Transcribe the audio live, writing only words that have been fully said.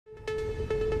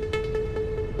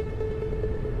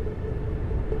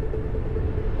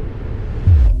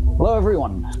Hello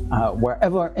everyone,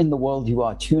 wherever in the world you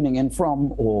are tuning in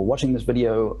from or watching this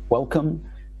video, welcome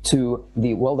to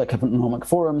the World Economic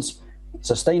Forum's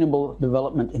Sustainable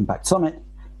Development Impact Summit.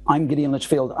 I'm Gideon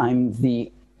Lichfield, I'm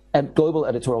the Global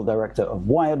Editorial Director of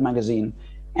Wired magazine,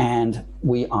 and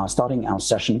we are starting our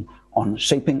session on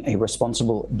shaping a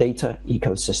responsible data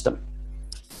ecosystem.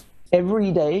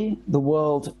 Every day, the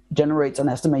world generates an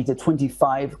estimated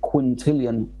 25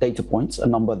 quintillion data points, a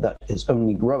number that is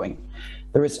only growing.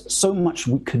 There is so much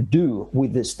we could do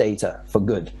with this data for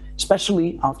good,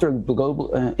 especially after in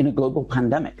a global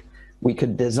pandemic. We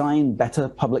could design better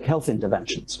public health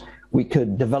interventions. We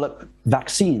could develop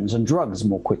vaccines and drugs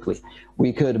more quickly.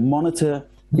 We could monitor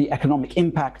the economic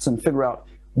impacts and figure out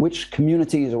which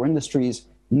communities or industries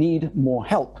need more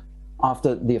help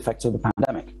after the effects of the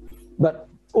pandemic. But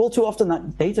all too often,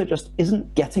 that data just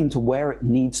isn't getting to where it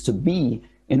needs to be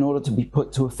in order to be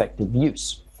put to effective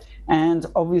use. And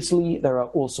obviously, there are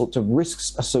all sorts of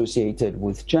risks associated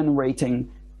with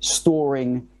generating,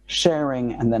 storing,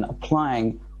 sharing, and then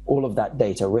applying all of that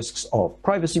data. Risks of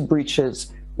privacy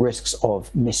breaches, risks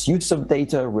of misuse of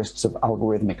data, risks of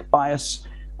algorithmic bias.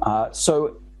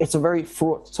 So it's a very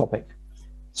fraught topic.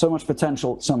 So much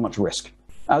potential, so much risk,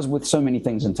 as with so many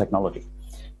things in technology.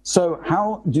 So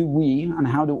how do we and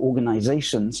how do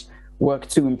organizations work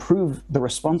to improve the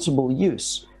responsible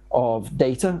use of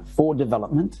data for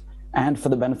development and for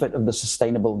the benefit of the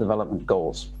Sustainable Development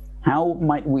Goals? How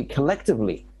might we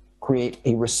collectively create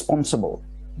a responsible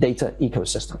data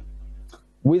ecosystem?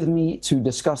 With me to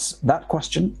discuss that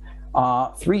question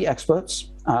are three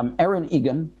experts, Erin,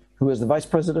 Egan, who is the Vice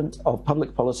President of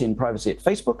Public Policy and Privacy at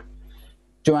Facebook,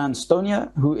 JoAnn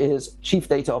Stonier, who is Chief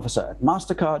Data Officer at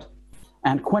MasterCard,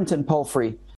 and Quentin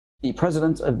Palfrey, the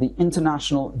President of the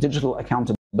International Digital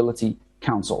Accountability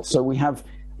Council. So we have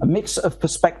a mix of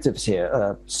perspectives here: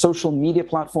 a social media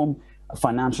platform, a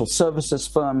financial services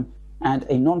firm, and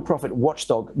a nonprofit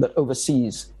watchdog that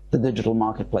oversees the digital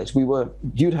marketplace. We were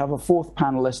due to have a fourth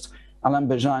panelist, Alain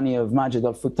Bejjani of Majid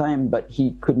Al Futtaim, but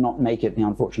he could not make it. He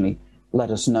unfortunately let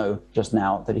us know just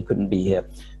now that he couldn't be here.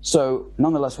 So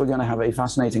nonetheless, we're going to have a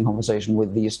fascinating conversation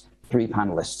with these three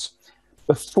panelists.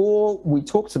 Before we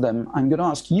talk to them, I'm going to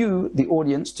ask you, the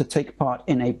audience, to take part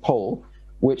in a poll,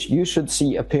 which you should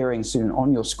see appearing soon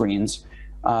on your screens,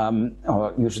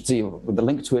 or you should see the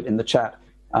link to it in the chat.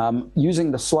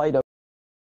 Using the Slido,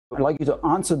 I'd like you to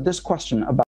answer this question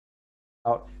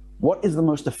about what is the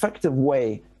most effective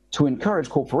way to encourage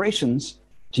corporations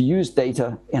to use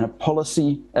data in a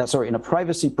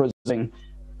privacy-preserving,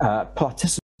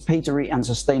 participatory and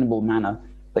sustainable manner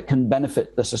that can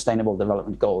benefit the Sustainable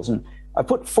Development Goals. And I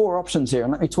put four options here,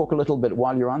 and let me talk a little bit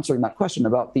while you're answering that question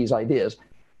about these ideas.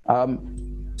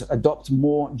 To adopt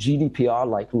more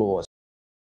GDPR-like laws.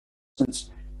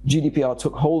 Since GDPR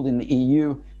took hold in the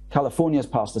EU, California has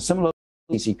passed a similar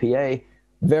CCPA.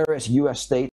 Various US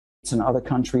states and other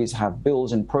countries have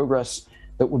bills in progress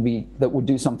that would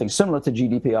do something similar to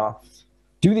GDPR.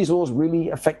 Do these laws really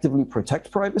effectively protect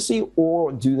privacy,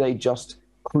 or do they just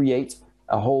create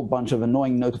a whole bunch of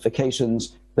annoying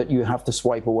notifications that you have to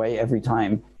swipe away every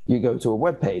time you go to a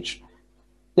web page?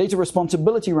 Data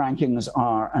responsibility rankings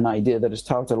are an idea that is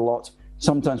touted a lot,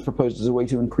 sometimes proposed as a way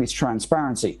to increase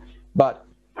transparency. But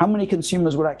how many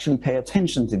consumers would actually pay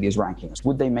attention to these rankings?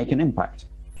 Would they make an impact?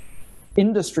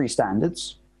 Industry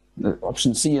standards,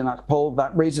 option C in that poll,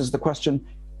 that raises the question,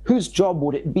 whose job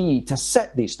would it be to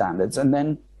set these standards and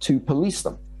then to police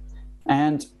them?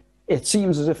 And it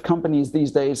seems as if companies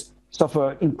these days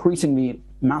suffer increasingly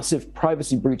massive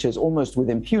privacy breaches almost with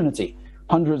impunity.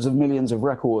 Hundreds of millions of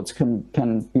records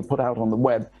can be put out on the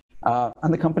web,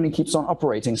 and the company keeps on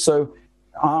operating. So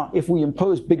if we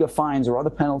impose bigger fines or other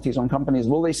penalties on companies,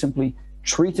 will they simply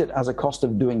treat it as a cost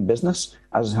of doing business,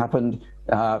 as happened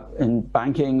in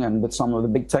banking and with some of the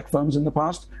big tech firms in the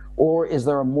past? Or is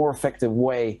there a more effective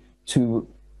way to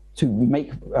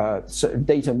make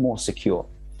data more secure?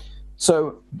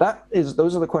 So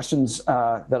those are the questions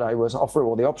that I was offering,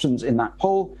 or the options in that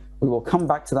poll. We will come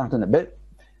back to that in a bit.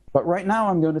 But right now,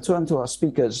 I'm going to turn to our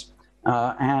speakers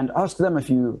and ask them a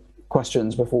few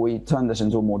questions before we turn this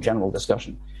into a more general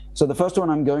discussion. So the first one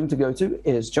I'm going to go to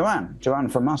is JoAnn.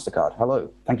 JoAnn from MasterCard. Hello.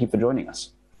 Thank you for joining us.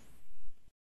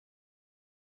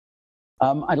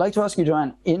 I'd like to ask you,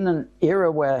 JoAnn, in an era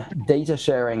where data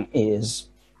sharing is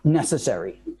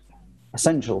necessary,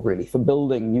 essential really, for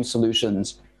building new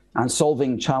solutions and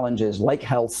solving challenges like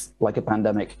health, like a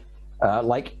pandemic,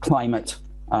 like climate,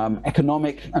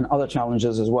 economic and other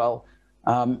challenges as well.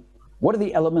 What are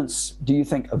the elements, do you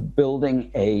think, of building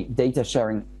a data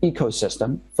sharing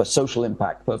ecosystem for social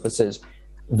impact purposes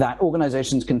that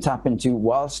organizations can tap into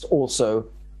whilst also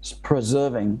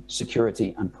preserving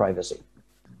security and privacy?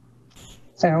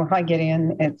 So, hi,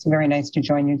 Gideon. It's very nice to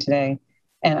join you today.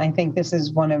 And I think this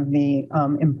is one of the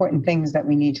important things that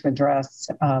we need to address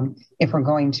if we're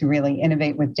going to really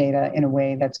innovate with data in a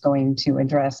way that's going to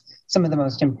address some of the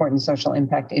most important social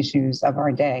impact issues of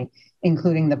our day,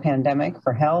 including the pandemic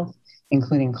for health,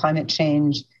 including climate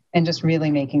change, and just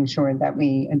really making sure that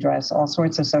we address all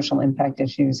sorts of social impact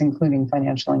issues, including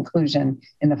financial inclusion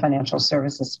in the financial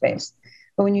services space.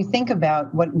 But when you think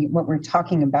about what we're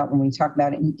talking about when we talk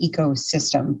about an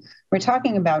ecosystem, we're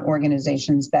talking about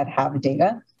organizations that have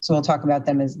data. So we'll talk about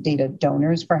them as data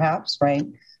donors, perhaps, right?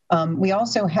 We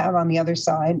also have on the other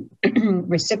side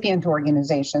recipient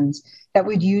organizations that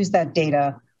would use that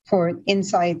data for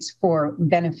insights, for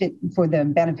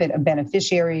the benefit of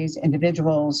beneficiaries,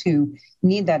 individuals who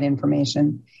need that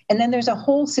information. And then there's a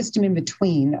whole system in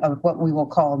between of what we will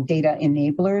call data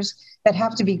enablers that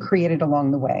have to be created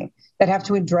along the way, that have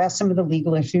to address some of the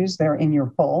legal issues that are in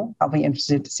your poll. I'll be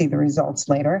interested to see the results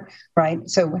later, right?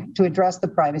 So to address the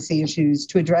privacy issues,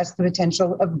 to address the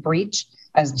potential of breach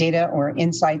as data or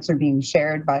insights are being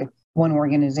shared by one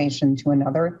organization to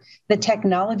another, the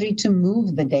technology to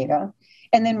move the data,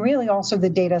 and then really also the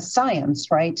data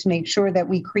science, right? To make sure that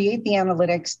we create the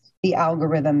analytics, the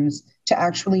algorithms to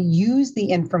actually use the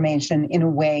information in a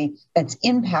way that's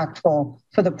impactful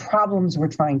for the problems we're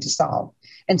trying to solve.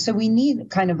 And so we need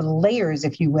kind of layers,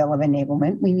 if you will, of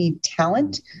enablement. We need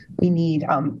talent, we need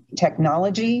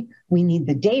technology, we need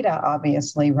the data,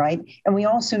 obviously, right? And we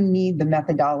also need the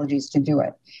methodologies to do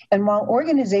it. And while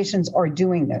organizations are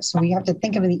doing this, we have to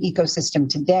think of the ecosystem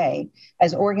today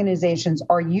as organizations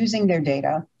are using their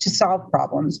data to solve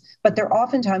problems, but they're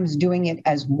oftentimes doing it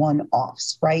as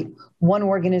one-offs, right? One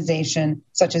organization,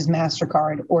 such as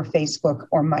MasterCard or Facebook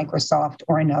or Microsoft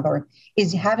or another,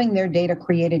 is having their data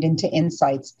created into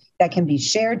insights that can be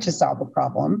shared to solve a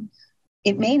problem.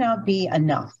 It may not be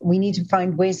enough. We need to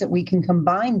find ways that we can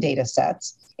combine data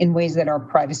sets in ways that are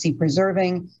privacy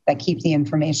preserving, that keep the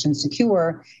information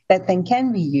secure, that then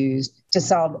can be used to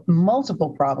solve multiple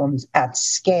problems at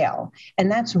scale.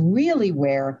 And that's really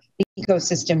where the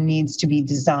ecosystem needs to be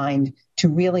designed to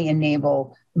really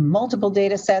enable multiple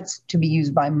data sets to be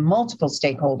used by multiple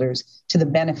stakeholders to the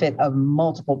benefit of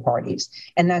multiple parties.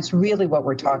 And that's really what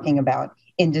we're talking about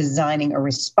in designing a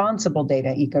responsible data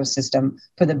ecosystem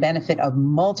for the benefit of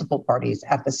multiple parties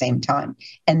at the same time.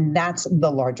 And that's the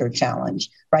larger challenge,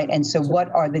 right? And so what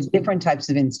are the different types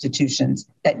of institutions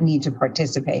that need to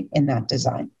participate in that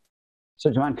design?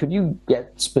 So JoAnn, could you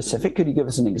get specific? Could you give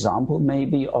us an example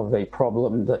maybe of a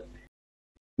problem that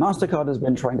MasterCard has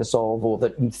been trying to solve, or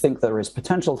that you think there is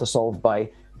potential to solve by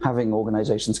having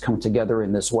organizations come together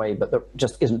in this way, but that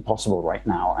just isn't possible right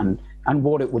now, and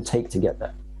what it would take to get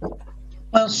there?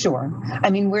 Well, sure. I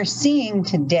mean, we're seeing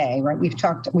today, right?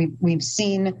 We've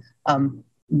seen,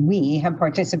 we have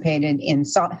participated in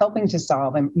helping to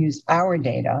solve and use our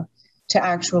data to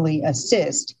actually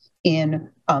assist in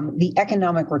the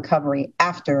economic recovery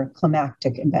after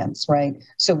climatic events, right?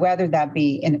 So whether that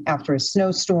be after a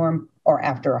snowstorm or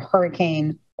after a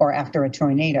hurricane or after a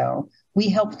tornado, we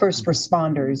help first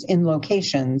responders in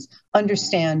locations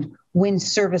understand when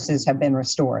services have been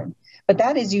restored. But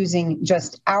that is using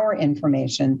just our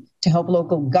information to help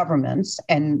local governments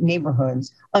and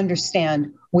neighborhoods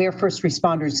understand where first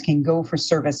responders can go for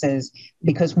services,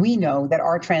 because we know that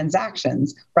our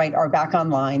transactions, right, are back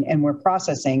online and we're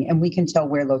processing and we can tell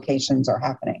where locations are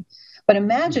happening. But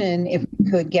imagine if we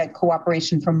could get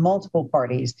cooperation from multiple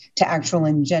parties to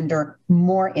actually engender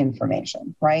more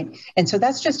information, right? And so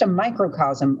that's just a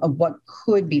microcosm of what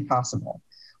could be possible.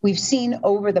 We've seen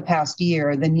over the past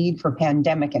year the need for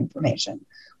pandemic information.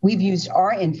 We've used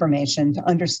our information to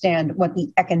understand what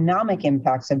the economic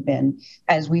impacts have been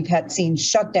as we've seen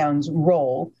shutdowns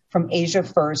roll from Asia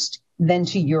first, then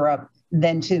to Europe,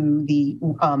 then to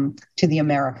the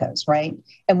Americas, right?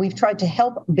 And we've tried to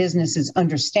help businesses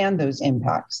understand those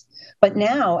impacts. But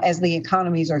now, as the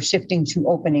economies are shifting to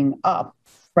opening up,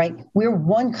 right, we're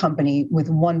one company with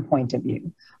one point of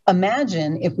view.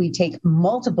 Imagine if we take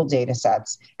multiple data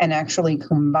sets and actually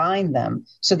combine them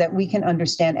so that we can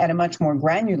understand at a much more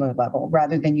granular level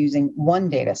rather than using one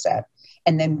data set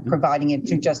and then providing it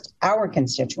to just our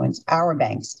constituents, our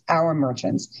banks, our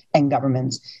merchants, and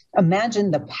governments. Imagine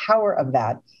the power of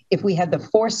that if we had the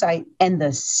foresight and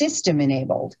the system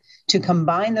enabled to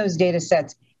combine those data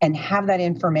sets and have that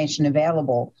information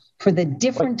available for the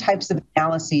different types of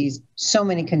analyses so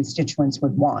many constituents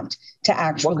would want to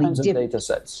actually. What kinds of data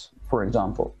sets, for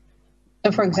example?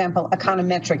 So, for example,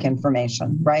 econometric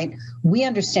information, right? We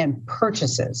understand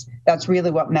purchases. That's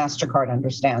really what MasterCard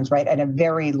understands, right, at a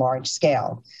very large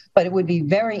scale. But it would be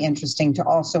very interesting to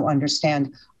also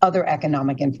understand other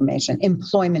economic information,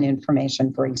 employment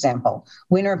information, for example.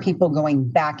 When are people going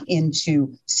back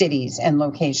into cities and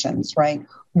locations, right?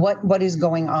 What is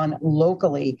going on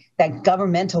locally? That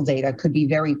governmental data could be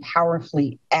very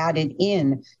powerfully added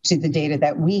in to the data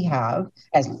that we have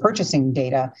as purchasing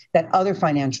data, that other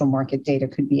financial market data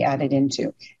could be added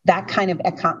into. That kind of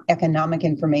economic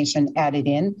information added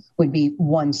in would be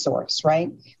one source,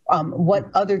 right? What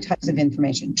other types of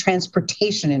information?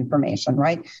 Transportation information,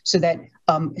 right? So that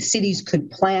cities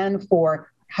could plan for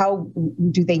how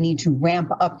do they need to ramp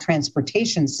up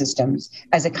transportation systems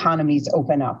as economies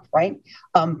open up, right?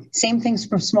 Same things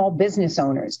for small business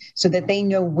owners so that they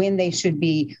know when they should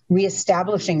be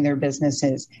reestablishing their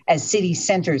businesses as city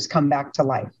centers come back to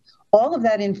life. All of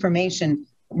that information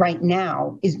right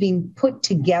now is being put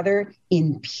together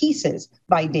in pieces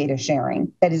by data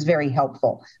sharing that is very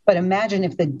helpful. But imagine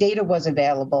if the data was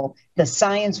available, the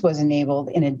science was enabled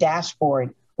in a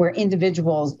dashboard where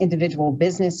individual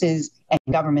businesses and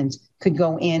governments could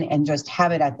go in and just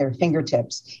have it at their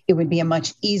fingertips. It would be a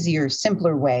much easier,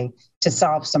 simpler way to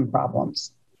solve some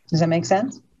problems. Does that make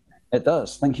sense? It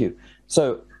does. Thank you.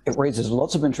 So it raises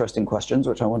lots of interesting questions,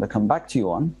 which I want to come back to you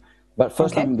on. But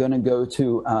first, okay. I'm going to go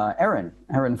to Erin.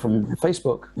 Erin from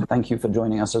Facebook. Thank you for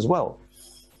joining us as well.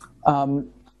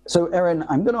 So Erin,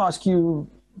 I'm going to ask you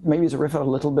maybe to riff a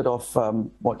little bit off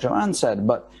what JoAnn said,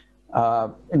 but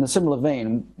in a similar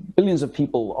vein, billions of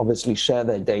people obviously share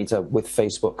their data with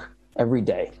Facebook every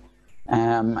day.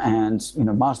 And,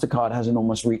 MasterCard has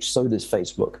enormous reach, so does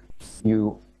Facebook.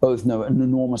 You both know an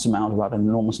enormous amount about an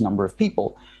enormous number of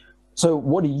people. So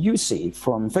what do you see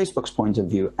from Facebook's point of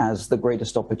view as the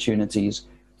greatest opportunities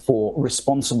for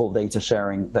responsible data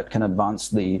sharing that can advance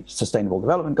the Sustainable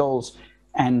Development Goals?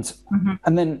 And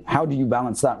then how do you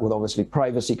balance that with obviously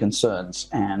privacy concerns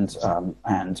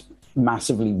and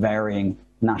massively varying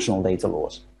national data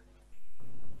laws?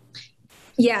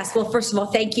 Yes. Well, first of all,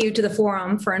 thank you to the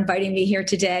forum for inviting me here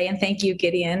today. And thank you,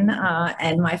 Gideon,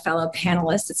 and my fellow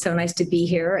panelists. It's so nice to be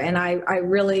here. And I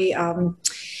really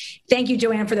thank you,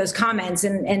 JoAnn, for those comments.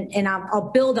 And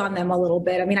I'll build on them a little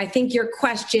bit. I mean, I think your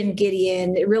question,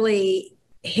 Gideon, it really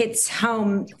hits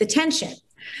home the tension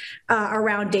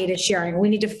around data sharing. We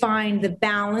need to find the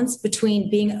balance between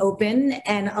being open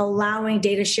and allowing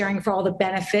data sharing for all the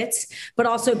benefits, but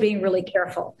also being really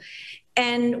careful.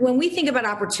 And when we think about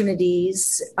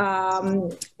opportunities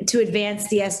to advance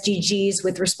the SDGs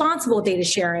with responsible data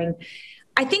sharing,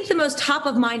 I think the most top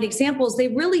of mind examples, they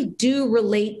really do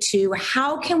relate to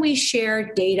how can we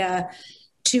share data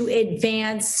to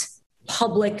advance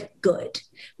public good.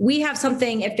 We have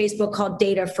something at Facebook called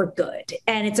Data for Good,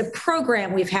 and it's a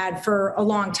program we've had for a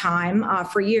long time,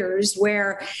 for years,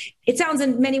 where it sounds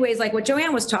in many ways like what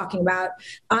JoAnn was talking about.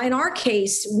 In our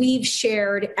case, we've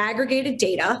shared aggregated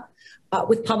data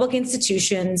with public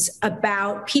institutions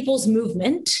about people's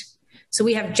movement. So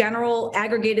we have general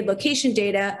aggregated location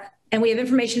data, and we have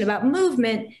information about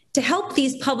movement to help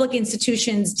these public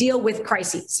institutions deal with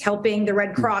crises, helping the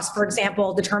Red Cross, for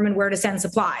example, determine where to send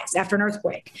supplies after an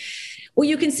earthquake. Well,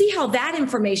 you can see how that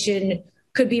information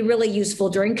could be really useful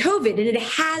during COVID, and it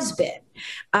has been.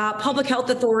 Public health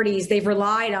authorities, they've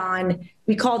relied on,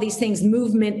 we call these things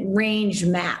movement range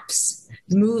maps,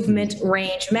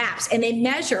 and they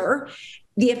measure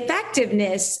the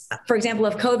effectiveness, for example,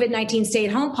 of COVID-19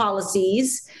 stay-at-home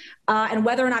policies and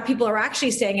whether or not people are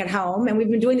actually staying at home. And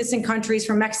we've been doing this in countries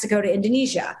from Mexico to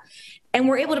Indonesia. And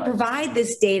we're able to provide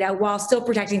this data while still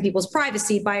protecting people's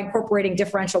privacy by incorporating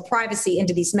differential privacy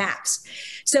into these maps.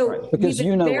 So right, because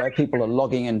you know where people are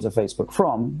logging into Facebook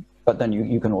from, but then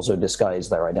you can also disguise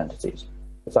their identities.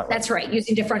 Is that right? That's right,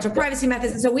 using differential privacy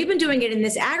methods. And so we've been doing it in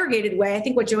this aggregated way. I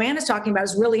think what JoAnn is talking about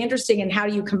is really interesting, and how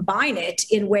do you combine it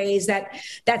in ways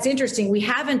that's interesting. We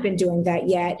haven't been doing that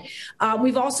yet.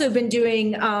 We've also been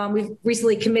doing, we've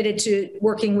recently committed to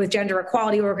working with gender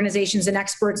equality organizations and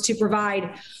experts to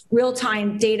provide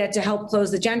real-time data to help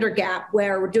close the gender gap,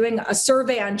 where we're doing a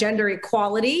survey on gender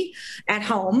equality at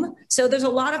home. So there's a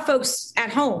lot of folks at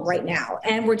home right now,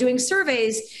 and we're doing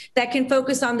surveys that can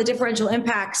focus on the differential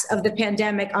impacts of the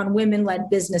pandemic on women-led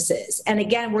businesses. And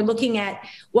again, we're looking at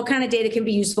what kind of data can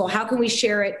be useful, how can we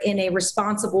share it in a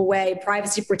responsible way,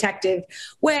 privacy protective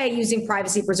way, using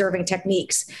privacy preserving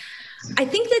techniques. I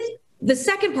think that the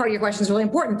second part of your question is really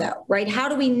important though, right? How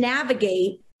do we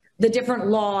navigate the different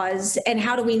laws, and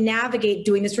how do we navigate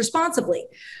doing this responsibly?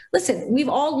 Listen, we've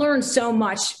all learned so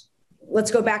much let's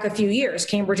go back a few years,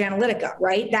 Cambridge Analytica,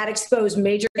 right? That exposed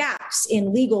major gaps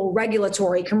in legal,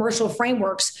 regulatory, commercial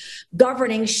frameworks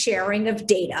governing sharing of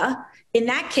data. In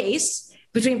that case,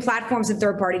 between platforms and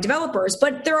third-party developers.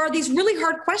 But there are these really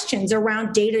hard questions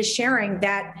around data sharing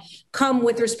that come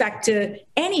with respect to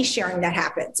any sharing that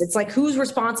happens. It's like, who's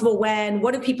responsible when?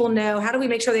 What do people know? How do we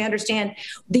make sure they understand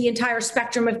the entire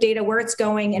spectrum of data, where it's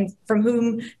going and from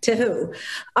whom to who?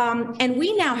 And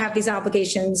we now have these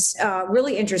obligations,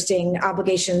 really interesting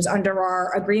obligations under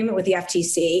our agreement with the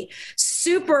FTC,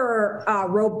 super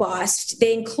robust.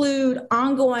 They include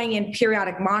ongoing and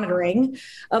periodic monitoring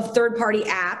of third-party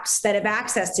apps that have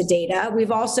access to data.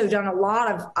 We've also done a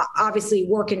lot of, obviously,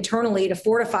 work internally to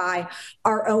fortify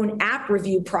our own app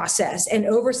review process and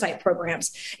oversight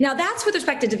programs. Now, that's with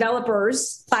respect to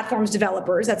developers, platforms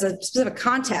developers. That's a specific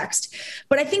context.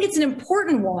 But I think it's an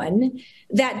important one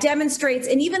that demonstrates,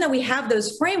 and even though we have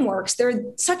those frameworks, there's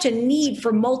such a need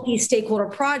for multi-stakeholder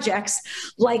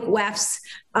projects like WEF's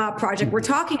project we're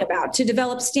talking about to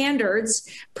develop standards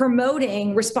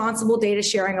promoting responsible data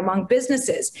sharing among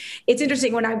businesses. It's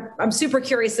interesting when I'm super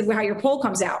curious of how your poll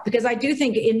comes out, because I do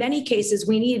think in many cases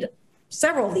we need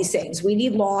several of these things. We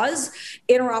need laws,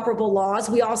 interoperable laws.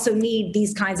 We also need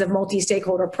these kinds of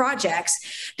multi-stakeholder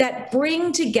projects that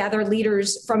bring together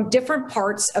leaders from different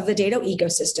parts of the data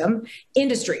ecosystem,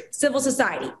 industry, civil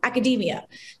society, academia,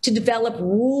 to develop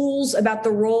rules about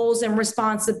the roles and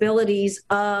responsibilities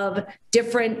of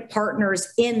different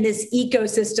partners in this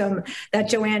ecosystem that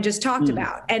JoAnn just talked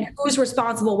about, and who's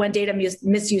responsible when data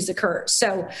misuse occurs.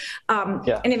 So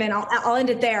anyway, I'll end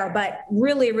it there, but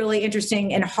really, really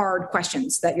interesting and hard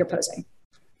questions that you're posing.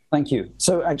 Thank you.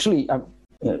 So actually,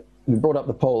 you brought up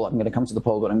the poll. I'm going to come to the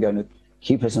poll, but I'm going to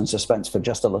keep us in suspense for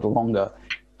just a little longer,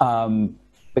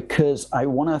 because I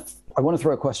want to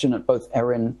throw a question at both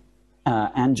Erin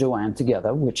and JoAnn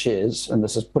together, which is, and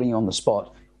this is putting you on the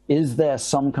spot, is there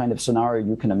some kind of scenario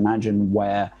you can imagine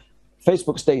where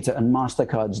Facebook's data and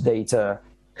MasterCard's data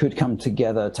could come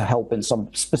together to help in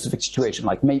some specific situation,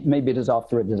 like maybe it is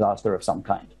after a disaster of some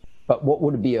kind? But what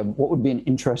would be an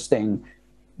interesting,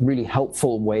 really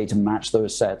helpful way to match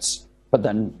those sets, but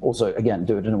then also, again,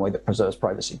 do it in a way that preserves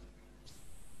privacy?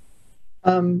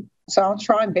 So I'll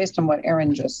try based on what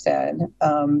Erin just said.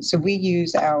 So we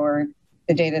use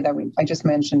the data that I just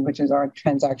mentioned, which is our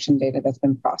transaction data that's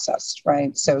been processed,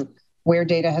 right? So where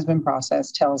data has been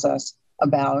processed tells us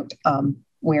about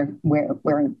where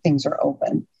things are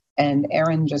open. And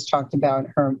Erin just talked about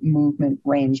her movement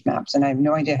range maps, and I have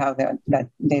no idea how that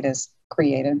data is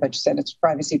created, but she said it's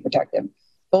privacy protected.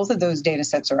 Both of those data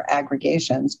sets are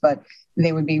aggregations, but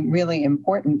they would be really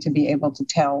important to be able to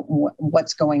tell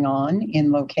what's going on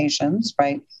in locations,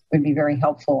 right? It would be very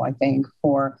helpful, I think,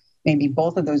 for maybe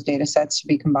both of those data sets to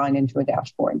be combined into a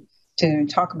dashboard to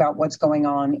talk about what's going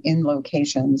on in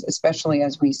locations, especially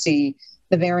as we see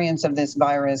the variants of this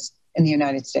virus in the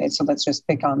United States. So let's just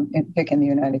pick in the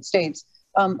United States,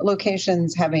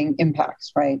 locations having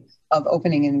impacts, right, of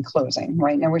opening and closing,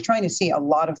 right? Now we're trying to see a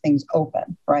lot of things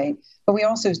open, right? But we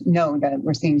also know that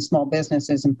we're seeing small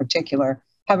businesses in particular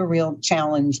have a real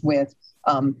challenge with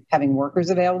having workers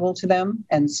available to them.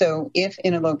 And so if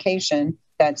in a location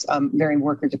that's very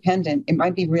worker dependent, it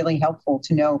might be really helpful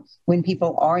to know when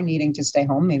people are needing to stay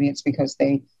home. Maybe it's because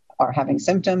they are having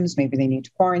symptoms, maybe they need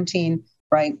to quarantine,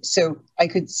 right? So I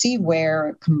could see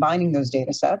where combining those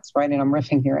data sets, right? And I'm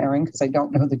riffing here, Erin, because I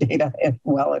don't know the data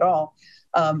well at all.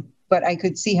 But I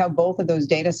could see how both of those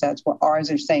data sets, where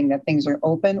ours are saying that things are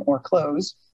open or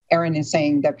closed, Erin is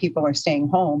saying that people are staying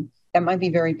home. That might be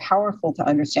very powerful to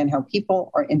understand how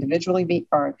people are individually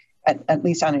at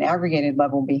least on an aggregated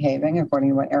level behaving, according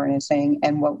to what Erin is saying,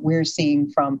 and what we're seeing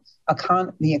from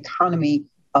the economy,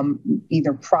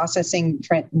 either processing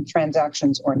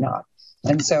transactions or not.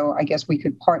 And so I guess we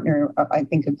could partner. I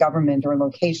think a government or a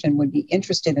location would be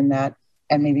interested in that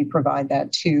and maybe provide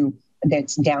that to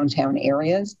that's downtown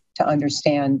areas to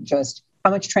understand just how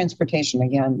much transportation,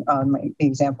 again, the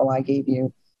example I gave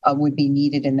you, would be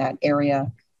needed in that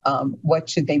area. What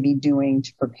should they be doing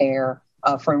to prepare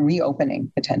for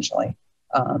reopening potentially?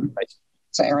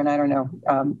 So Erin, I don't know,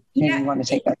 maybe you want to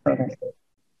take that further.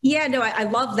 Yeah, no, I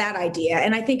love that idea.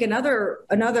 And I think another,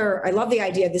 I love the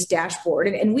idea of this dashboard.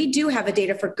 And we do have a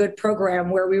Data for Good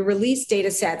program where we release data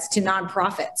sets to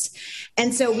nonprofits.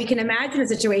 And so we can imagine a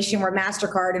situation where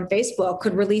MasterCard and Facebook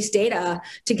could release data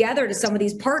together to some of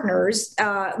these partners.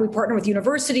 We partner with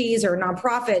universities or a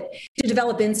nonprofit to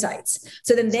develop insights.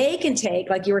 So then they can take,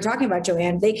 like you were talking about,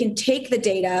 JoAnn, they can take the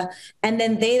data and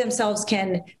then they themselves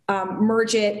can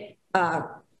merge it,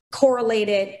 correlate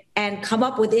it, and come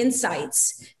up with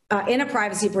insights in a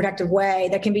privacy protective way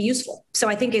that can be useful. So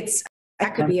I think it's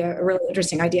that could be a really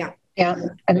interesting idea. Yeah,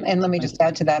 and let me just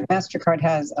add to that. MasterCard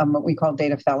has what we call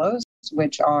data fellows,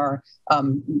 which are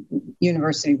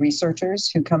university researchers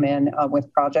who come in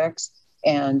with projects,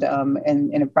 and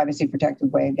in a privacy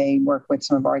protected way, they work with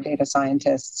some of our data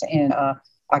scientists in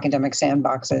academic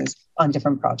sandboxes on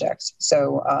different projects.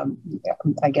 So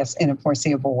I guess in a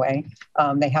foreseeable way,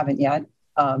 they haven't yet.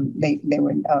 They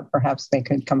would perhaps they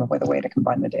could come up with a way to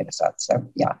combine the data sets. So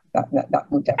yeah, that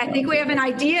would definitely. I think we have an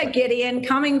idea, Gideon,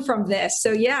 coming from this.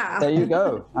 So yeah. There you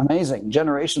go. Amazing.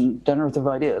 Generative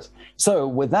ideas. So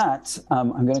with that,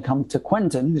 I'm going to come to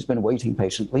Quentin, who's been waiting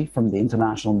patiently from the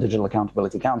International Digital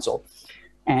Accountability Council.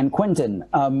 And Quentin,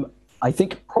 I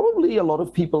think probably a lot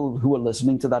of people who are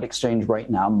listening to that exchange right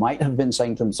now might have been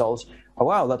saying to themselves, oh,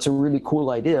 wow, that's a really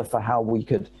cool idea for how we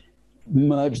could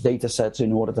merge data sets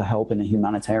in order to help in a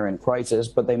humanitarian crisis.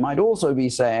 But they might also be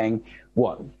saying,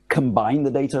 what, combine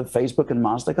the data of Facebook and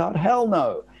MasterCard? Hell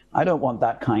no. I don't want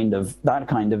that kind of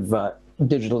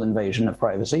digital invasion of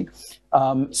privacy.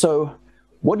 So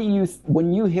what do you,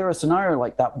 when you hear a scenario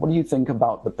like that, what do you think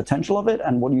about the potential of it?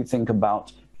 And what do you think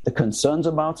about the concerns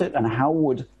about it? And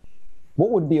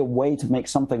what would be a way to make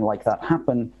something like that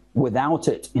happen without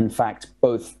it, in fact,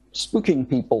 both spooking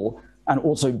people and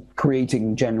also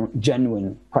creating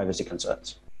genuine privacy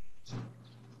concerns?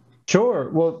 Sure.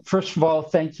 Well, first of all,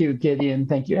 thank you, Gideon.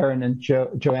 Thank you, Erin and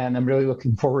JoAnn. I'm really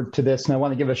looking forward to this. And I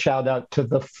want to give a shout out to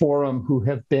the forum who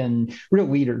have been real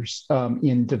leaders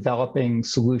in developing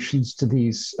solutions to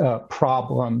these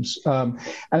problems. And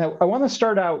I want to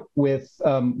start out with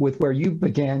where you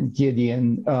began,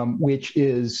 Gideon, which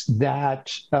is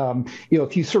that,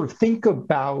 if you sort of think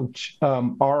about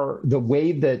the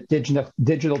way that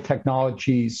digital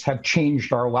technologies have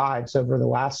changed our lives over the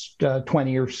last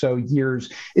 20 or so years,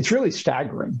 it's really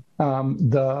staggering,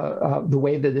 the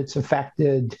way that it's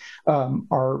affected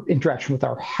our interaction with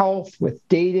our health, with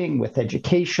dating, with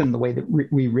education, the way that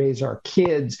we raise our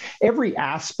kids. Every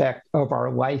aspect of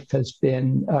our life has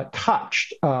been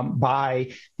touched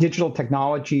by digital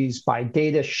technologies, by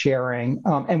data sharing,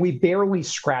 and we barely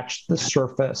scratched the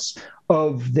surface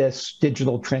of this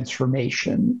digital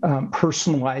transformation.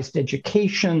 Personalized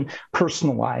education,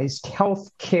 personalized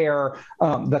healthcare,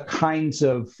 the kinds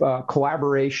of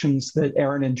collaborations that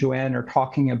Erin and JoAnn are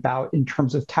talking about in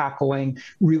terms of tackling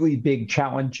really big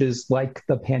challenges like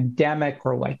the pandemic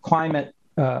or like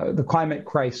the climate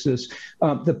crisis.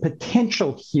 The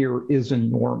potential here is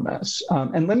enormous.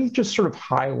 And let me just sort of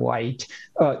highlight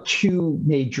two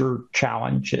major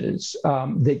challenges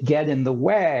that get in the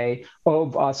way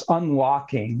of us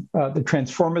unlocking the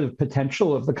transformative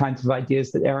potential of the kinds of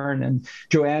ideas that Erin and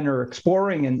JoAnn are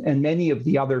exploring, and many of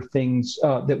the other things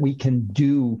that we can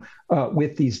do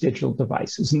with these digital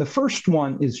devices. And the first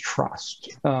one is trust.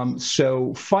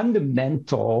 So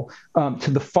fundamental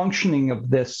to the functioning of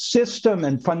this system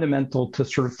and fundamental to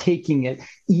sort of taking it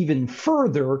even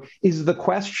further is the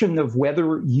question of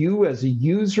whether you as a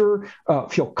user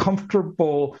feel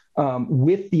comfortable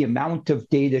with the amount of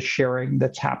data sharing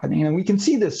that's happening. And we can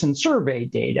see this in survey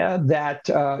data that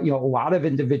a lot of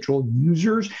individual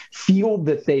users feel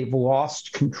that they've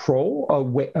lost control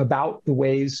about the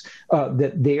ways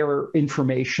that their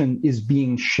information is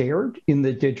being shared in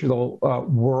the digital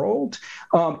world,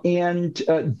 and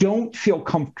don't feel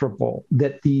comfortable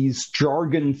that these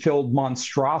jargon-filled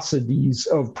monstrosities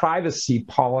of privacy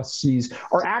policies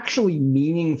are actually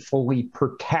meaningfully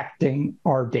protecting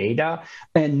our data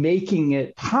and making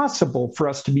it possible for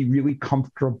us to be really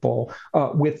comfortable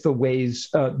with the ways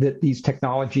that these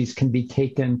technologies can be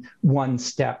taken one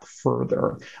step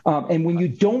further. And when you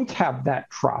don't have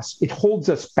that trust, it holds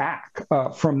us back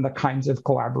from the kinds of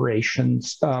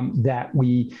collaborations that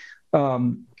we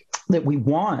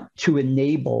want to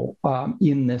enable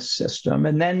in this system.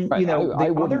 And then, right. I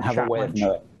wouldn't have a way of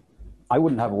knowing. I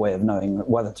wouldn't have a way of knowing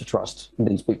whether to trust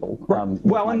these people.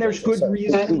 Well, and there's good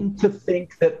reason to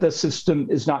think that the system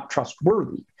is not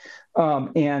trustworthy.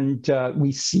 And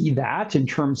we see that in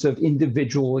terms of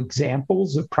individual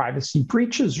examples of privacy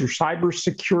breaches or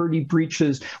cybersecurity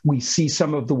breaches. We see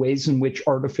some of the ways in which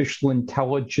artificial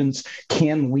intelligence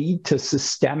can lead to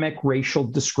systemic racial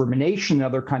discrimination and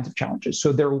other kinds of challenges.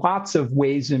 So there are lots of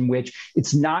ways in which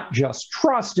it's not just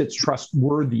trust, it's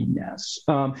trustworthiness.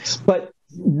 But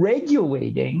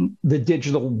regulating the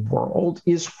digital world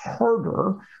is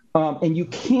harder, and you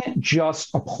can't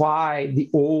just apply the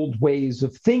old ways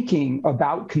of thinking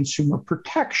about consumer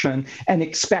protection and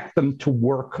expect them to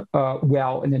work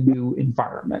well in a new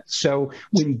environment. So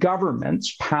when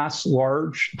governments pass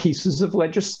large pieces of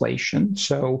legislation,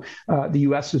 so the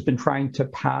US has been trying to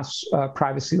pass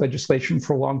privacy legislation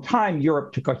for a long time.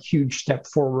 Europe took a huge step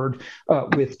forward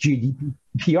with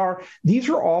PR, these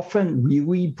are often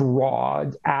really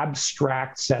broad,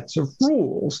 abstract sets of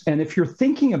rules. And if you're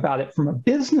thinking about it from a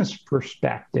business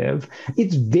perspective,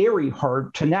 it's very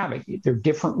hard to navigate. There are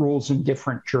different rules in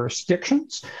different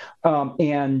jurisdictions,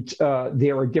 and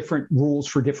there are different rules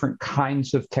for different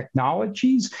kinds of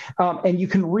technologies. And you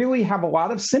can really have a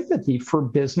lot of sympathy for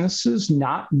businesses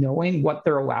not knowing what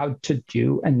they're allowed to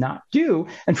do and not do.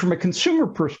 And from a consumer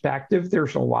perspective,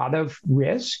 there's a lot of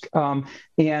risk,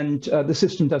 and the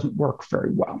system doesn't work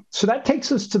very well. So that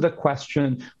takes us to the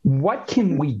question, what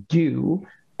can we do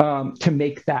to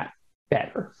make that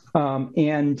better?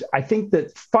 And I think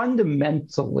that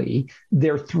fundamentally,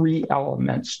 there are three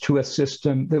elements to a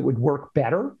system that would work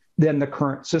better than the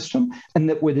current system and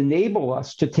that would enable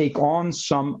us to take on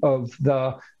some of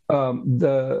the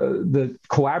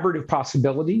collaborative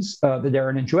possibilities that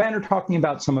Erin and JoAnn are talking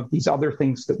about, some of these other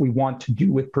things that we want to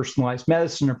do with personalized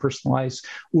medicine or personalized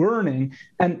learning.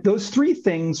 And those three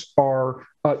things are,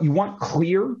 you want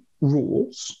clear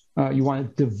rules. You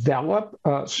want to develop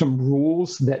some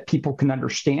rules that people can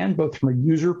understand, both from a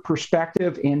user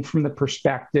perspective and from the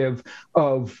perspective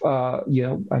of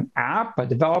an app, a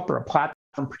developer, a platform,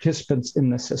 participants in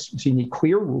the system. So you need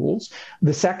clear rules.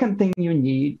 The second thing you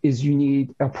need is you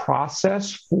need a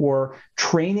process for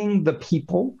training the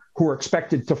people who are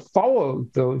expected to follow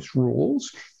those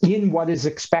rules in what is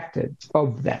expected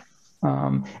of them.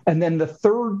 And then the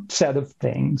third set of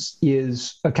things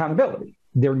is accountability.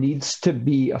 There needs to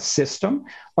be a system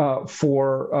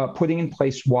for putting in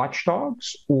place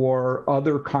watchdogs or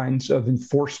other kinds of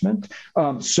enforcement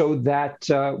so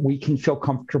that we can feel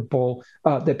comfortable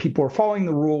that people are following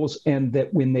the rules and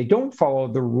that when they don't follow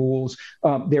the rules,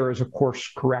 there is a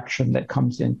course correction that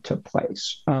comes into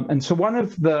place. And so one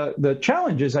of the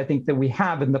challenges I think that we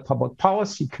have in the public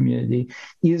policy community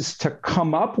is to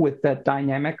come up with that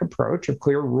dynamic approach of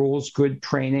clear rules, good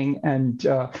training,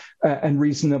 and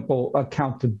reasonable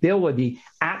accountability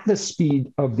at the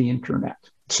speed of the internet.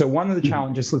 So one of the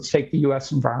challenges, let's take the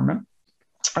US environment.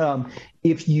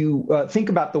 If you think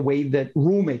about the way that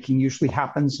rulemaking usually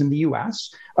happens in the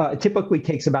US, it typically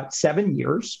takes about 7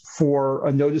 years for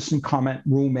a notice and comment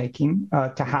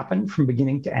rulemaking to happen from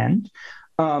beginning to end.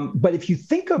 But if you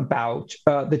think about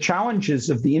the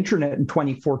challenges of the internet in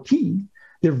 2014,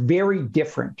 they're very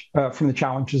different from the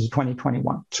challenges of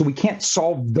 2021. So we can't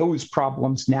solve those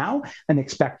problems now and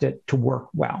expect it to work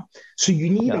well. So you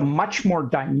need a much more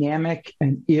dynamic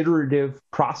and iterative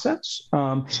process.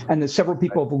 And as several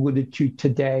people have alluded to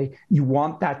today, you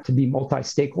want that to be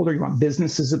multi-stakeholder. You want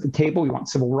businesses at the table. You want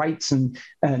civil rights and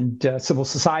civil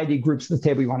society groups at the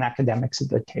table. You want academics at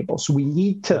the table. So we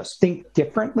need to think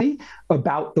differently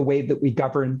about the way that we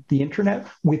govern the internet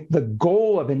with the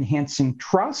goal of enhancing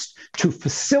trust to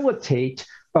facilitate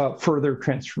further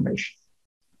transformation.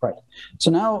 Right.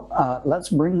 So now let's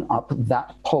bring up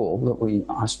that poll that we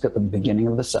asked at the beginning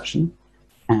of the session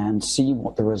and see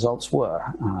what the results were.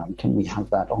 Can we have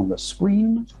that on the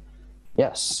screen?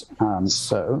 Yes.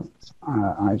 So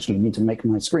I actually need to make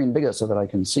my screen bigger so that I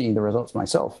can see the results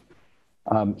myself.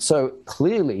 So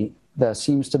clearly there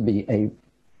seems to be a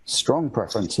strong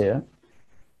preference here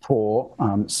for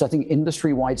setting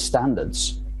industry-wide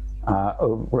standards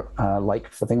like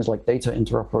for things like data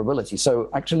interoperability. So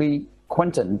actually,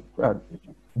 Quentin, do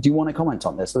you want to comment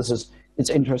on this? It's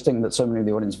interesting that so many of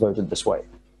the audience voted this way.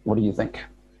 What do you think?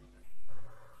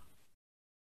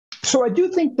 So I do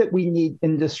think that we need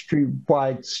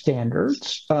industry-wide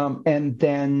standards. And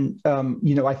then,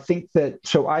 I think that,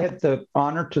 so I had the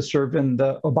honor to serve in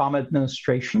the Obama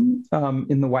administration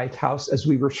in the White House as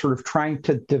we were sort of trying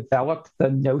to develop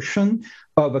the notion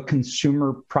of a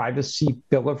consumer privacy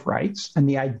bill of rights. And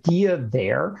the idea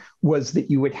there was that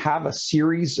you would have a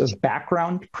series of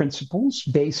background principles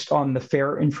based on the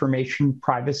fair information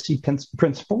privacy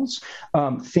principles,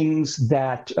 things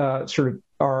that sort of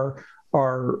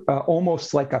are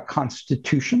almost like a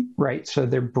constitution, right? So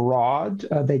they're broad.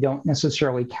 They don't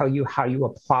necessarily tell you how you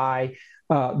apply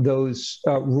those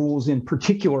rules in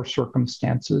particular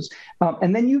circumstances.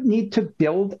 And then you need to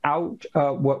build out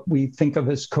what we think of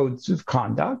as codes of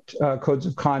conduct. Codes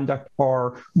of conduct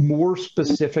are more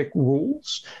specific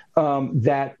rules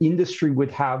that industry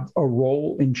would have a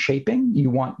role in shaping. You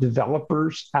want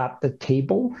developers at the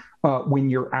table when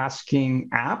you're asking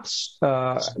apps,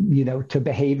 to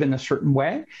behave in a certain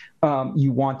way.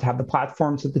 You want to have the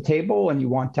platforms at the table, and you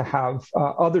want to have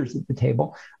others at the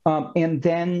table. And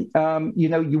then,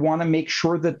 you want to make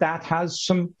sure that that has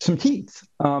some teeth,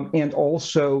 and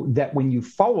also that when you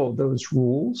follow those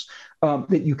rules,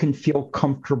 that you can feel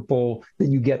comfortable that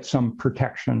you get some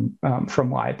protection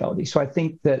from liability. So I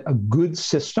think that a good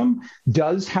system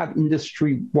does have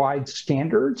industry-wide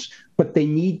standards, but they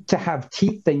need to have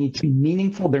teeth, they need to be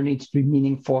meaningful, there needs to be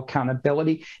meaningful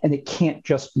accountability, and it can't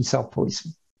just be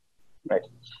self-policing. Right.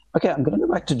 Okay, I'm going to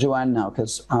go back to JoAnn now,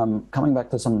 because coming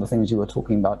back to some of the things you were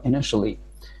talking about initially,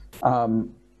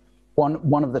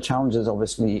 one of the challenges,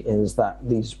 obviously, is that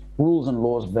these rules and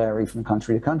laws vary from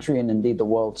country to country, and indeed the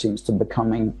world seems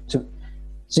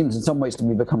in some ways to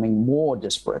be becoming more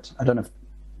disparate. I don't know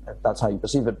if that's how you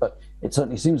perceive it, but it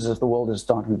certainly seems as if the world is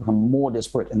starting to become more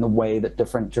disparate in the way that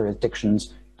different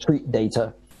jurisdictions treat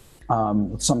data,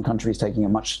 with some countries taking a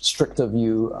much stricter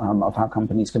view of how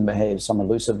companies can behave, some a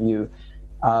looser view.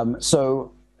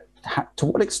 So to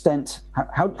what extent,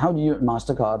 how do you at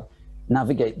MasterCard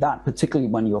navigate that, particularly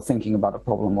when you're thinking about a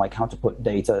problem like how to put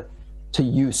data to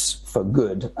use for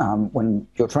good, when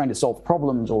you're trying to solve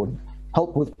problems or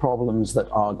help with problems that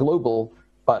are global,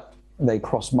 but they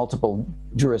cross multiple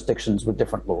jurisdictions with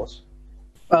different laws?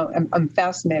 Well, I'm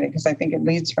fascinated because I think it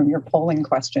leads from your polling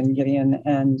question, Gideon,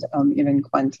 and even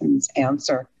Quentin's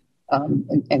answer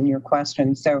and your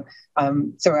question. So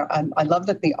I love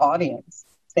that the audience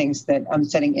thinks that I'm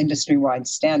setting industry-wide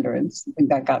standards. I think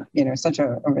that got such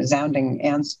a resounding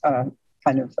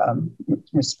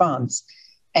response,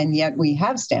 and yet we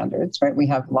have standards, right? We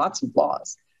have lots of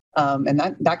laws, and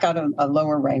that got a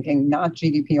lower ranking, not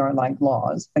GDPR-like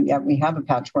laws, but yet we have a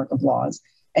patchwork of laws.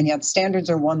 And yet standards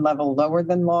are one level lower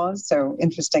than laws. So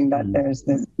interesting that there's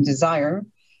this desire.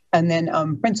 And then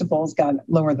principles got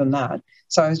lower than that.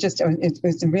 So it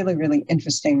was a really, really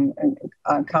interesting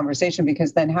conversation,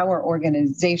 because then how are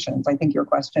organizations, I think your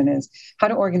question is, how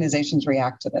do organizations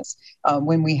react to this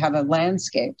when we have a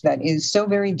landscape that is so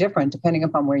very different depending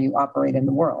upon where you operate in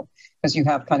the world? Because you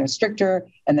have kind of stricter,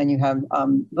 and then you have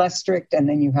less strict, and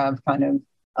then you have kind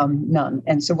of none.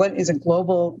 And so what is a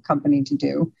global company to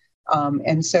do?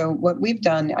 And so what we've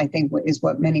done, I think, is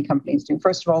what many companies do.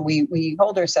 First of all, we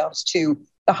hold ourselves to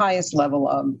the highest level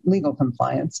of legal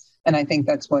compliance. And I think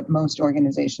that's what most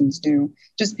organizations do,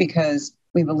 just because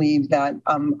we believe that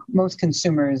most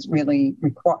consumers really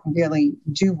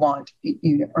do want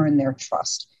you to earn their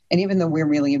trust. And even though we're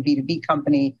really a B2B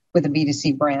company with a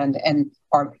B2C brand, and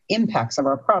our impacts of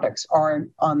our products are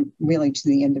on really to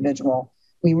the individual,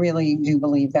 we really do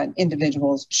believe that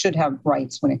individuals should have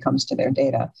rights when it comes to their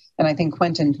data. And I think,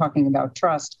 Quentin, talking about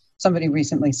trust, somebody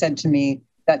recently said to me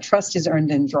that trust is earned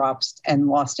in drops and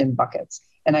lost in buckets.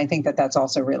 And I think that that's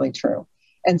also really true.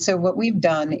 And so what we've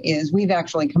done is we've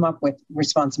actually come up with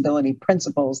responsibility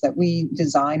principles that we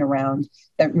design around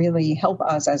that really help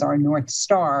us as our North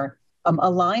Star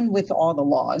align with all the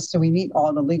laws. So we meet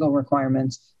all the legal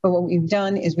requirements. But what we've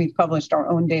done is we've published our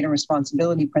own data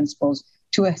responsibility principles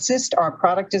to assist our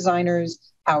product designers,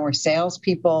 our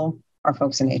salespeople, our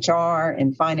folks in HR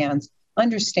and finance,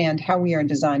 understand how we are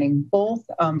designing both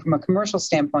from a commercial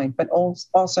standpoint, but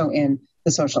also in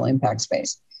the social impact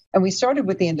space. And we started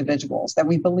with the individuals, that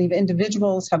we believe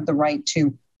individuals have the right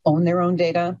to own their own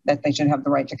data, that they should have the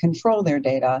right to control their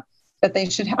data, that they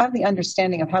should have the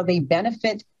understanding of how they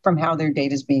benefit from how their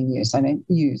data is being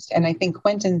used. And I think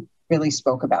Quentin really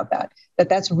spoke about that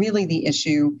that's really the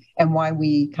issue, and why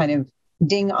we kind of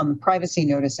ding on the privacy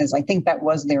notices. I think that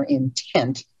was their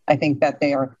intent. I think that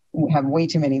they have way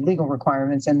too many legal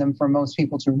requirements in them for most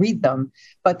people to read them.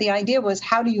 But the idea was,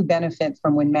 how do you benefit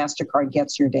from when MasterCard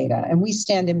gets your data? And we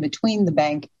stand in between the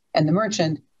bank and the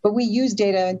merchant, but we use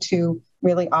data to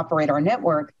really operate our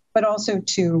network, but also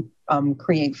to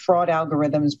create fraud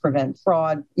algorithms, prevent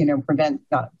fraud,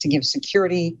 to give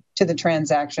security to the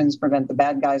transactions, prevent the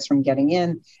bad guys from getting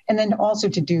in, and then also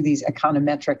to do these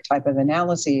econometric type of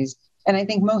analyses. And I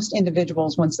think most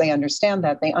individuals, once they understand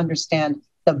that, they understand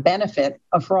the benefit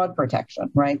of fraud protection,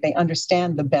 right? They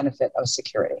understand the benefit of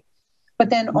security. But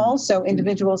then also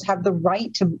individuals have the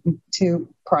right to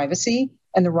privacy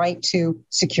and the right to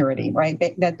security, right?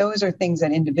 That those are things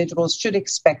that individuals should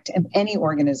expect in any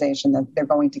organization that they're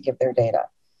going to give their data.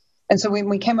 And so when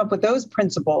we came up with those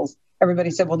principles, everybody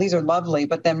said, well, these are lovely,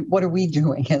 but then what are we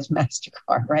doing as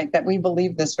MasterCard, right? That we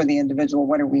believe this for the individual,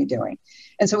 what are we doing?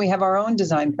 And so we have our own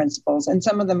design principles, and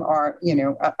some of them are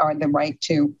the right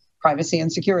to privacy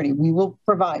and security. We will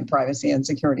provide privacy and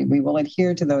security. We will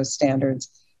adhere to those standards.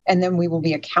 And then we will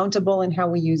be accountable in how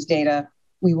we use data.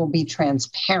 We will be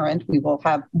transparent. We will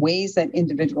have ways that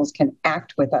individuals can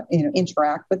interact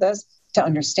with us to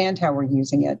understand how we're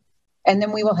using it. And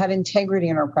then we will have integrity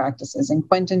in our practices. And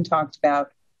Quentin talked about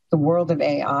the world of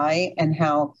AI and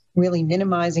how really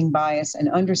minimizing bias and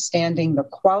understanding the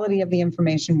quality of the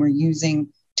information we're using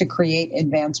to create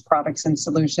advanced products and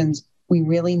solutions we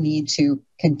really need to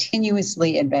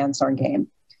continuously advance our game.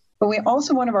 But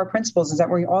one of our principles is that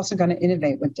we're also going to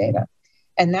innovate with data.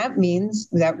 And that means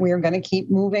that we're going to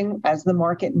keep moving as the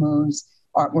market moves.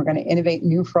 We're going to innovate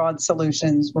new fraud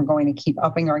solutions. We're going to keep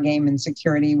upping our game in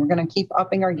security. We're going to keep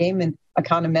upping our game in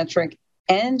econometric.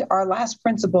 And our last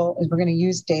principle is we're going to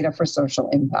use data for social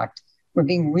impact. We're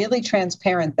being really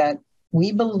transparent that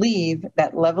we believe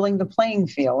that leveling the playing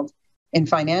field in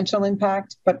financial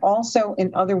impact, but also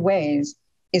in other ways,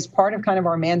 is part of kind of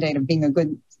our mandate of being a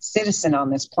good citizen on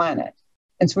this planet.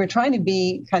 And so we're trying to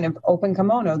be kind of open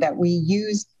kimono, that we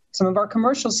use some of our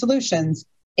commercial solutions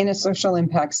in a social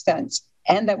impact sense,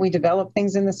 and that we develop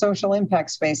things in the social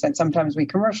impact space that sometimes we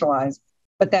commercialize,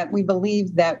 but that we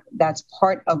believe that that's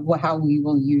part of how we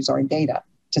will use our data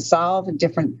to solve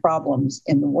different problems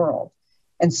in the world.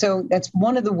 And so that's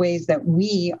one of the ways that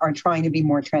we are trying to be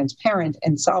more transparent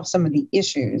and solve some of the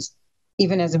issues,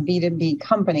 even as a B2B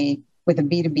company with a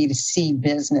B2B2C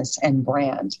business and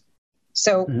brand.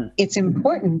 So it's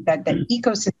important that the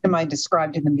ecosystem I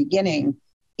described in the beginning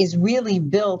is really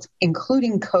built,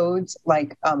 including codes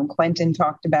like Quentin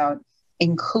talked about,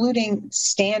 including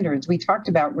standards. We talked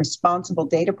about responsible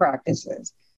data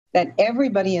practices, that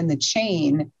everybody in the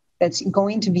chain that's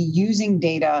going to be using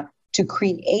data to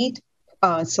create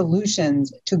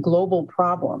solutions to global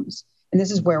problems, and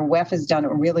this is where WEF has done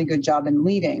a really good job in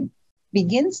leading,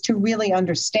 begins to really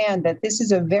understand that this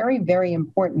is a very, very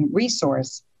important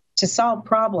resource to solve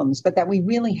problems, but that we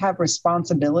really have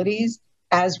responsibilities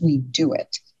as we do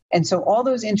it. And so all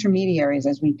those intermediaries,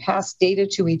 as we pass data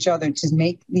to each other to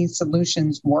make these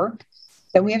solutions work,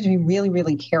 then we have to be really,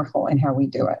 really careful in how we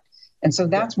do it. And so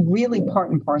that's really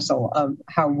part and parcel of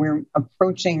how we're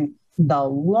approaching the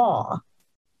law.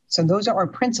 So those are our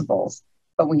principles,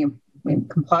 but we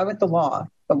comply with the law,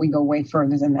 but we go way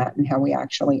further than that in how we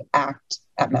actually act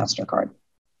at MasterCard.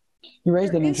 You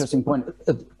raised an interesting point.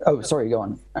 Oh, sorry, go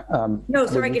on. No,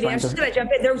 sorry, Gideon. I was just going to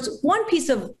jump in. There was one piece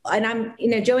of, and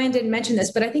JoAnn didn't mention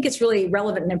this, but I think it's really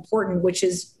relevant and important, which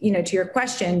is, to your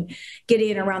question,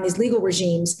 Gideon, around these legal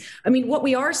regimes. I mean, what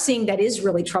we are seeing that is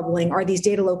really troubling are these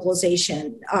data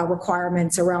localization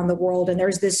requirements around the world. And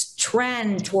there's this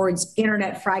trend towards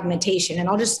internet fragmentation. And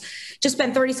I'll just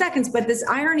spend 30 seconds, but this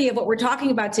irony of what we're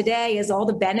talking about today is all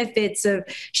the benefits of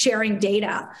sharing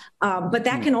data. But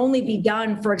that can only be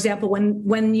done, for example,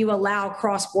 when you allow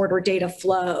cross-border data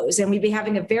flows. And we'd be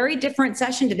having a very different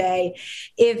session today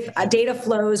if data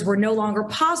flows were no longer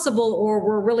possible or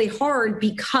were really hard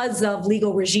because of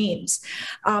legal regimes.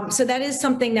 So that is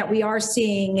something that we are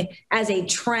seeing as a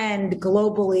trend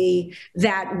globally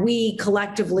that we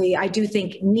collectively, I do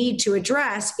think, need to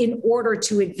address in order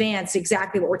to advance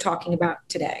exactly what we're talking about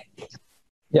today.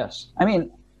 Yes. I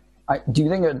mean, do you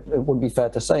think it would be fair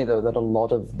to say, though, that a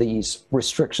lot of these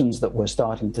restrictions that we're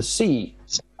starting to see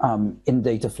in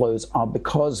data flows are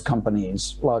because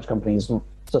companies, large companies,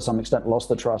 to some extent lost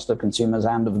the trust of consumers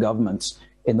and of governments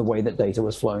in the way that data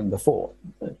was flowing before?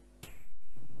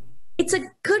 It's a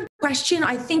good question.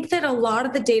 I think that a lot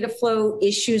of the data flow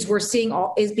issues we're seeing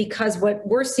is because what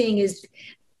we're seeing is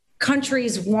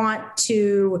countries want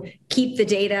to keep the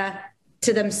data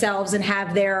to themselves and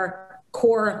have their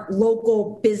core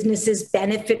local businesses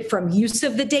benefit from use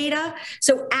of the data.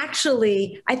 So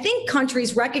actually, I think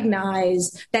countries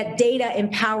recognize that data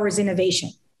empowers innovation,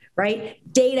 right?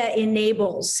 Data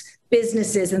enables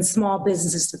businesses and small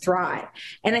businesses to thrive.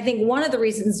 And I think one of the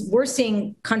reasons we're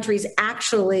seeing countries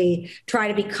actually try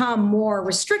to become more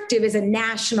restrictive is a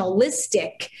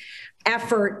nationalistic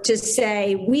effort to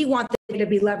say, we want the data to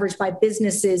be leveraged by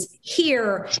businesses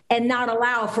here and not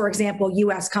allow, for example,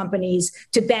 US companies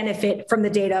to benefit from the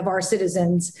data of our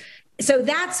citizens. So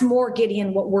that's more,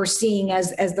 Gideon, what we're seeing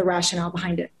as the rationale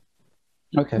behind it.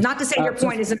 Okay. Not to say your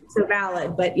point isn't so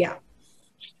valid, but yeah.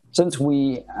 Since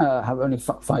we have only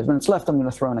 5 minutes left, I'm going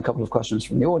to throw in a couple of questions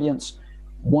from the audience.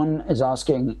 One is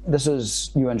asking, this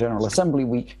is UN General Assembly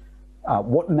week,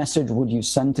 what message would you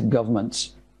send to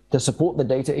governments to support the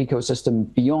data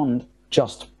ecosystem beyond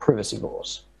just privacy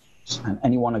laws? And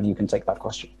any one of you can take that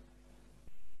question.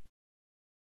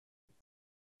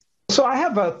 So I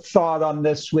have a thought on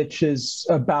this, which is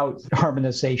about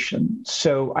harmonization.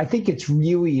 So I think it's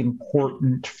really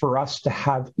important for us to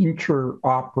have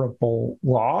interoperable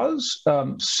laws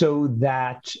so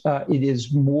that it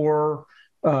is more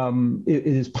it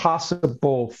is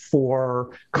possible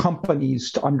for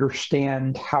companies to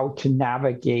understand how to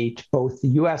navigate both the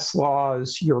US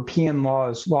laws, European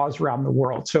laws, laws around the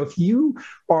world. So if you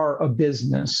are a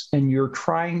business and you're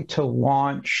trying to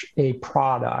launch a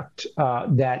product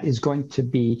that is going to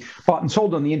be bought and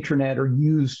sold on the internet or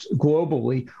used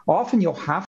globally, often you'll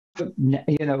have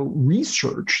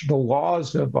research the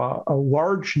laws of a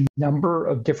large number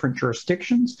of different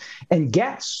jurisdictions and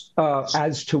guess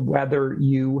as to whether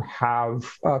you have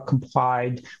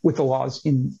complied with the laws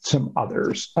in some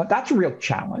others. That's a real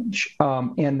challenge.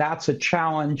 And that's a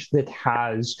challenge that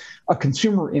has a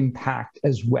consumer impact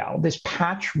as well. This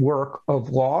patchwork of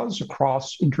laws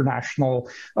across international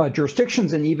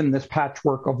jurisdictions and even this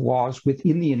patchwork of laws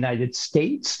within the United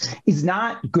States is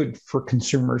not good for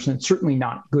consumers, and it's certainly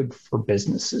not good for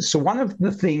businesses. So one of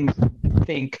the things I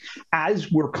think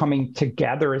as we're coming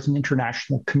together as an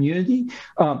international community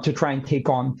to try and take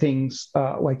on things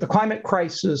like the climate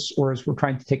crisis, or as we're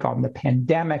trying to take on the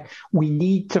pandemic, we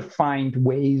need to find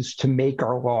ways to make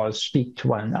our laws speak to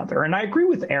one another. And I agree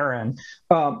with Erin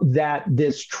that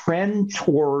this trend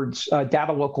towards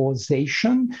data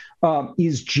localization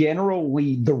is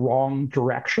generally the wrong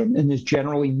direction and is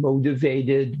generally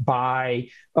motivated by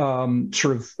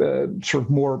sort of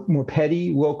more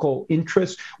petty local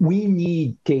interests. We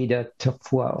need data to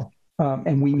flow.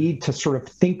 And we need to sort of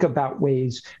think about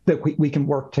ways that we can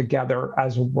work together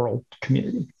as a world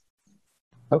community.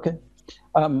 Okay.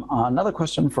 Another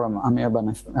question from Amir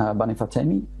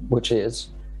Banifatemi, which is,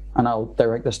 and I'll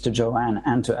direct this to JoAnn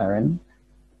and to Erin,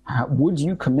 would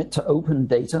you commit to open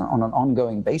data on an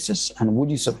ongoing basis, and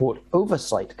would you support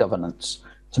oversight governance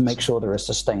to make sure there is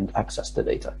sustained access to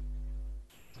data?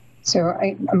 So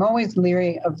I'm always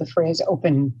leery of the phrase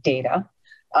open data.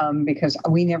 Because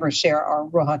we never share our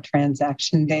raw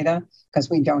transaction data because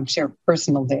we don't share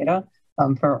personal data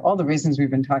for all the reasons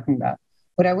we've been talking about.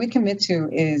 What I would commit to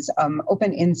is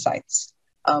open insights,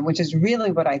 which is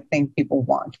really what I think people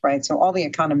want, right? So all the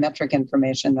econometric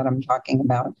information that I'm talking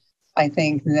about, I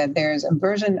think that there's a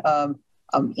version of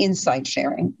insight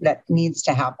sharing that needs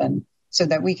to happen so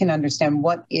that we can understand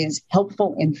what is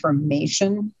helpful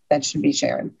information that should be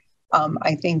shared.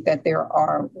 I think that there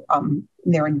are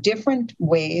different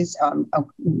ways,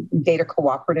 data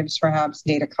cooperatives, perhaps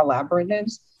data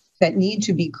collaboratives, that need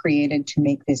to be created to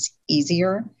make this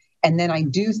easier. And then I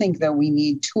do think that we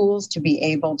need tools to be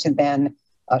able to then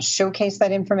showcase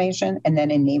that information and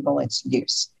then enable its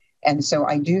use. And so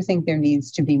I do think there needs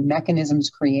to be mechanisms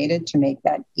created to make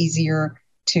that easier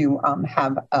to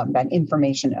have that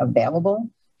information available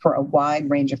for a wide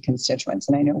range of constituents.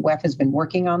 And I know WEF has been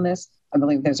working on this. I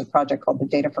believe there's a project called the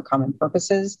Data for Common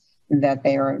Purposes that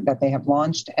they have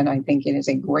launched. And I think it is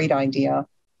a great idea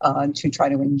to try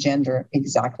to engender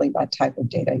exactly that type of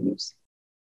data use.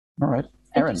 All right.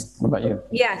 Erin, what about you?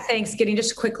 Yeah, thanks, Gideon.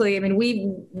 Just quickly, I mean,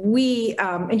 we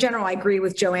in general, I agree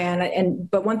with JoAnn,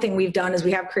 but one thing we've done is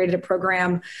we have created a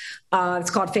program. It's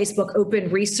called Facebook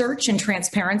Open Research and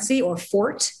Transparency, or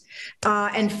FORT.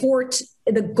 And FORT,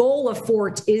 the goal of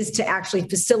FORT is to actually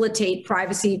facilitate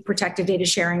privacy protective data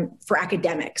sharing for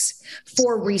academics,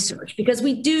 for research, because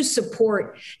we do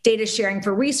support data sharing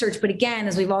for research. But again,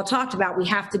 as we've all talked about, we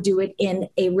have to do it in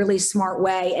a really smart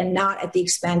way and not at the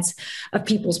expense of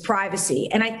people's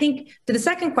privacy. And I think to the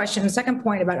second question, the second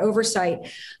point about oversight,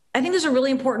 I think there's a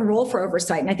really important role for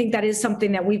oversight. And I think that is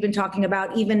something that we've been talking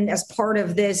about even as part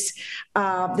of this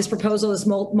this proposal, this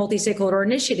multi-stakeholder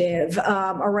initiative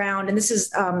around, and this is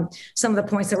some of the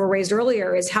points that were raised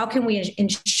earlier, is how can we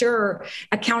ensure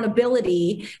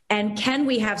accountability, and can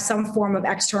we have some form of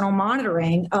external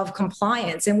monitoring of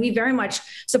compliance? And we very much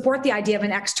support the idea of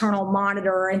an external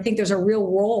monitor and think there's a real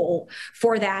role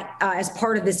for that as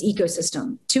part of this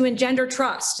ecosystem to engender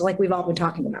trust, like we've all been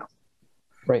talking about.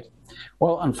 Great.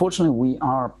 Well, unfortunately, we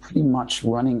are pretty much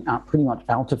running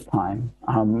out of time.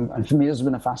 And for me, this has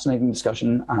been a fascinating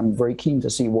discussion. I'm very keen to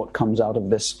see what comes out of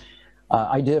this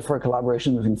idea for a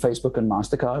collaboration between Facebook and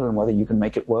MasterCard, and whether you can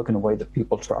make it work in a way that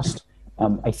people trust.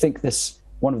 I think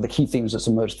one of the key themes that's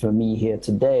emerged for me here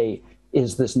today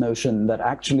is this notion that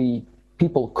actually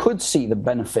people could see the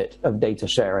benefit of data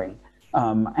sharing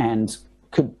and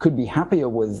could be happier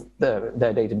with their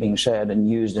data being shared and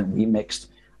used and remixed.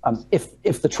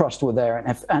 If the trust were there,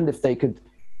 and if they could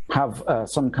have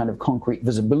some kind of concrete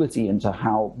visibility into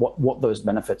what those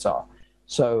benefits are.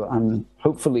 So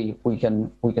hopefully we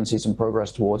can see some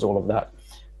progress towards all of that.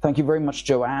 Thank you very much,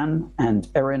 JoAnn and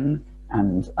Erin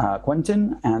and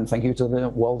Quentin, and thank you to the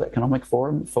World Economic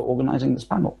Forum for organizing this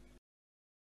panel.